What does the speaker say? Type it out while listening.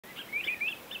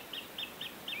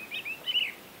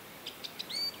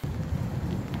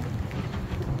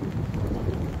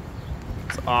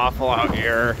awful out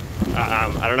here.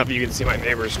 I don't know if you can see my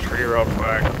neighbor's tree real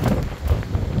quick.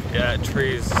 Yeah, that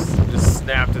tree's just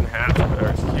snapped in half.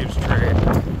 There's a huge tree.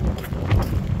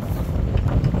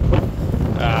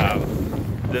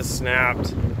 This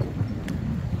snapped.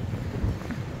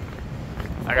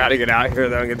 I gotta get out here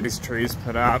though and get these trees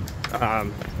put up.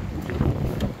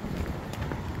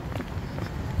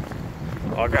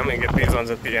 I'll come and get these ones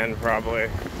at the end probably.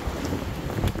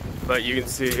 But you can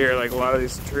see here, like a lot of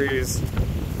these trees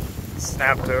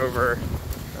snapped over.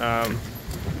 Or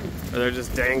they're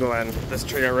just dangling. This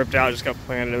tree got ripped out, just got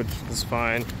planted, which is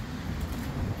fine.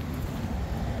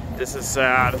 This is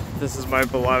sad. This is my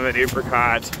beloved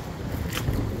apricot.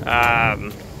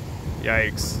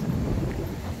 Yikes.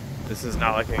 This is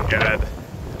not looking good.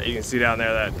 You can see down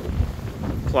there that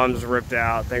plums ripped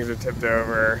out, things are tipped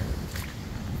over.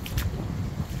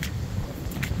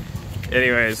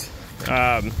 Anyways,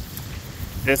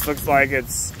 this looks like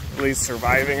it's at least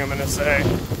surviving, I'm gonna say.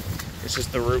 It's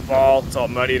just the root ball, it's all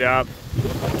muddied up.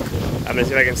 I'm gonna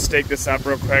see if I can stake this up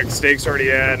real quick. Stake's already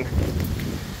in.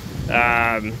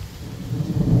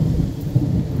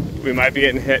 We might be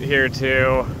getting hit here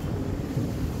too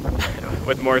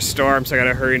with more storms, so I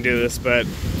gotta hurry and do this, but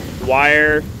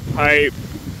wire, pipe,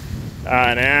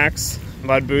 an axe,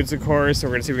 mud boots of course, and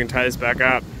we're gonna see if we can tie this back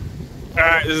up.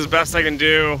 Alright, this is the best I can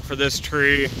do for this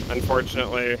tree,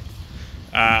 unfortunately.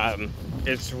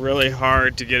 It's really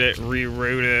hard to get it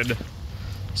re-rooted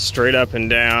straight up and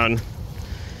down.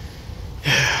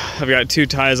 I've got 2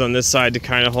 ties on this side to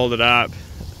kind of hold it up.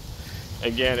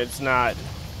 Again, it's not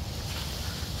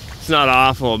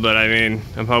awful, but I mean,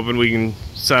 I'm hoping we can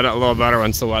set it a little better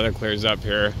once the weather clears up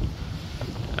here.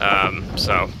 Alright,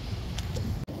 so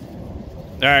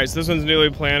this one's newly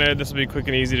planted. This will be quick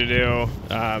and easy to do.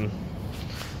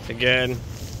 Again,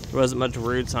 there wasn't much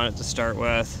roots on it to start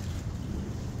with.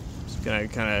 Just gonna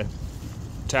kind of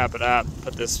tap it up,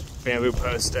 put this bamboo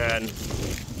post in,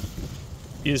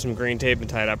 use some green tape and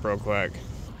tie it up real quick.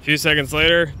 A few seconds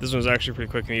later, this one's actually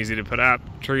pretty quick and easy to put up.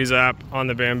 Trees up on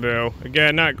the bamboo.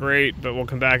 Again, not great, but we'll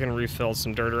come back and refill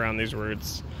some dirt around these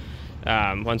roots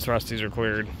once the rest of these are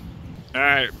cleared. All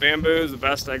right, bamboo is the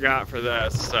best I got for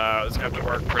this. It's gonna have to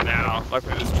work for now.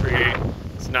 Luckily this tree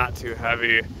is not too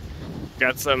heavy.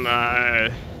 Got some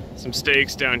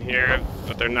stakes down here,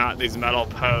 but they're not these metal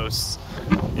posts.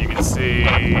 You can see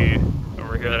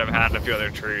over here that I've had in a few other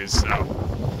trees, so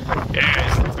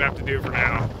yeah, it's gonna have to do for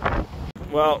now.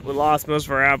 Well, we lost most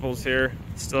of our apples here.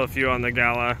 Still a few on the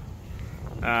gala.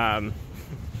 But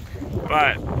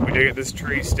we did get this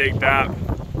tree staked up.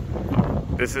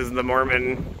 This is the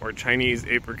Mormon or Chinese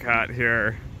apricot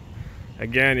here.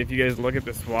 Again, if you guys look at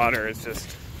this water, it's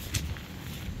just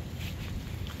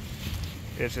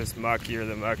muckier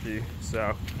than mucky.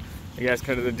 So I guess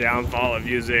kind of the downfall of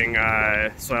using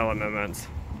soil amendments.